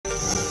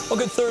Well,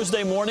 good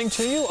Thursday morning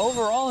to you.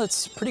 Overall,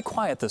 it's pretty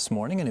quiet this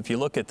morning, and if you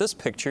look at this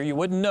picture, you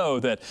wouldn't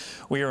know that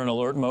we are in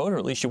alert mode, or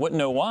at least you wouldn't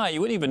know why.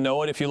 You wouldn't even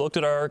know it if you looked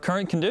at our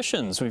current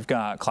conditions. We've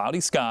got cloudy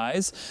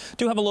skies,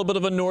 do have a little bit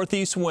of a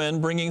northeast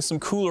wind bringing some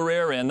cooler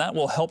air in. That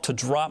will help to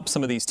drop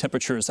some of these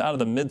temperatures out of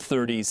the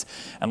mid-30s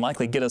and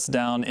likely get us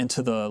down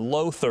into the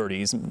low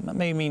 30s. That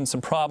may mean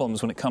some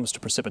problems when it comes to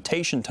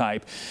precipitation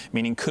type,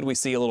 meaning could we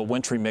see a little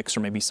wintry mix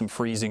or maybe some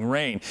freezing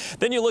rain.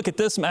 Then you look at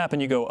this map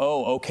and you go,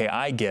 oh, okay,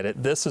 I get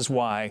it. This is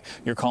why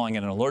you're calling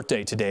it an alert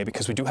day today,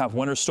 because we do have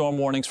winter storm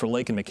warnings for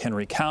Lake and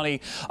McHenry County,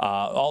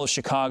 all of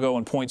Chicago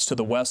and points to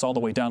the west all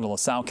the way down to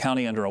LaSalle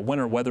County under a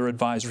winter weather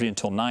advisory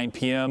until 9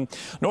 p.m.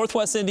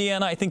 Northwest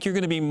Indiana, I think you're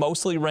going to be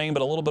mostly rain,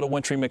 but a little bit of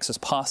wintry mix is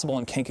possible.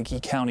 In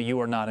Kankakee County, you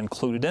are not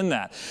included in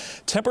that.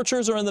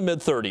 Temperatures are in the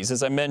mid-30s,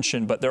 as I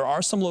mentioned, but there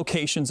are some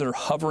locations that are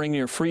hovering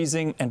near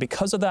freezing, and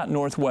because of that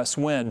northwest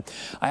wind,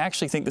 I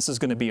actually think this is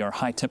going to be our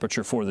high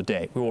temperature for the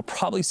day. We will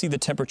probably see the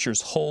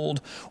temperatures hold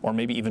or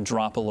maybe even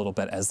drop a little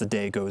bit as the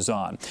day goes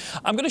on.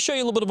 I'm going to show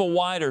you a little bit of a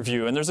wider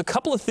view, and there's a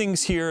couple of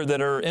things here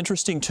that are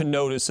interesting to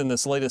notice in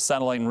this latest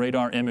satellite and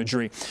radar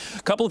imagery.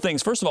 A couple of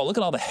things. First of all, look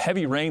at all the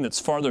heavy rain that's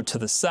farther to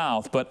the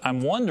south, but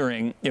I'm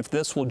wondering if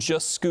this will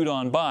just scoot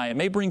on by. It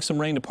may bring some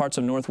rain to parts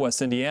of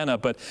northwest Indiana,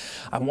 but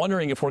I'm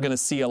wondering if we're going to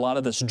see a lot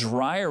of this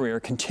drier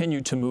air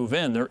continue to move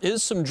in. There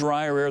is some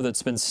drier air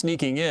that's been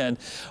sneaking in.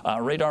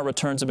 Radar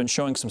returns have been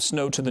showing some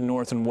snow to the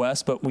north and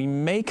west, but we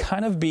may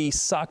kind of be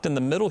socked in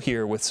the middle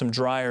here with some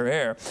drier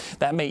air.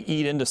 That may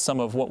eat into some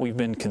of what we've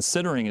been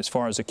considering as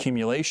far as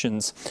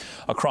accumulations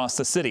across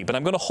the city. But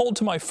I'm going to hold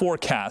to my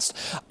forecast.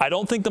 I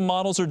don't think the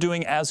models are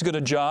doing as good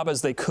a job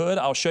as they could.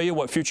 I'll show you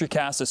what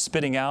Futurecast is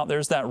spitting out.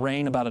 There's that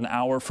rain about an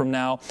hour from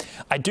now.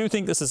 I do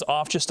think this is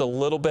off just a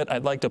little bit.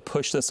 I'd like to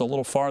push this a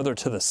little farther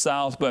to the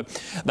south,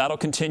 but that'll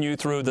continue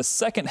through the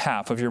second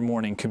half of your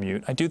morning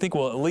commute. I do think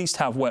we'll at least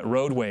have wet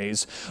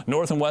roadways.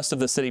 North and west of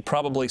the city,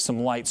 probably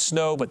some light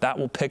snow, but that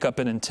will pick up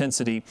in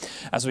intensity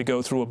as we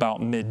go through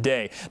about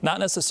midday. Not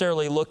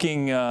necessarily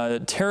looking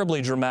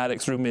terribly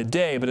dramatic through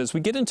midday, but as we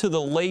get into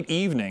the late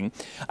evening,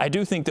 I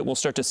do think that we'll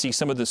start to see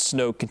some of the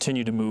snow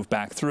continue to move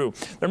back through.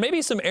 There may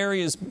be some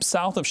areas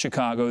south of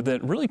Chicago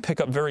that really pick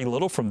up very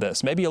little from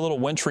this, maybe a little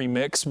wintry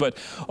mix, but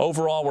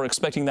overall we're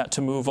expecting that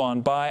to move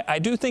on by. I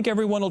do think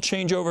everyone will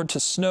change over to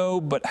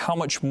snow, but how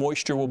much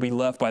moisture will be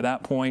left by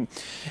that point,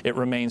 it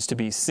remains to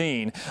be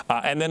seen.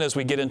 And then as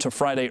we get into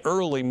Friday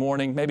early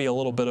morning, maybe a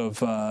little bit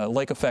of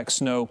lake effect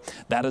snow.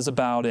 That is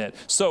about it.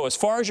 So as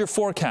far as your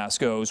forecast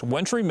goes,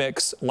 wintry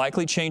mix,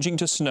 likely changing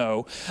to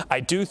snow. I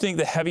do think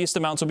the heaviest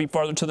amounts will be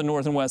farther to the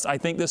north and west. I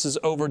think this is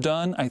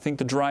overdone. I think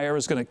the dry air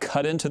is going to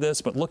cut into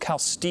this, but look how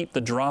steep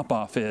the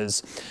drop-off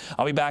is.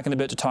 I'll be back in a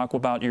bit to talk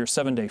about your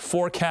 7-day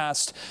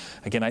forecast.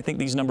 Again, I think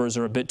these numbers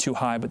are a bit too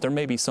high, but there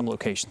may be some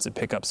locations that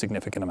pick up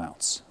significant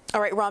amounts. All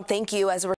right, Rob, thank you. As a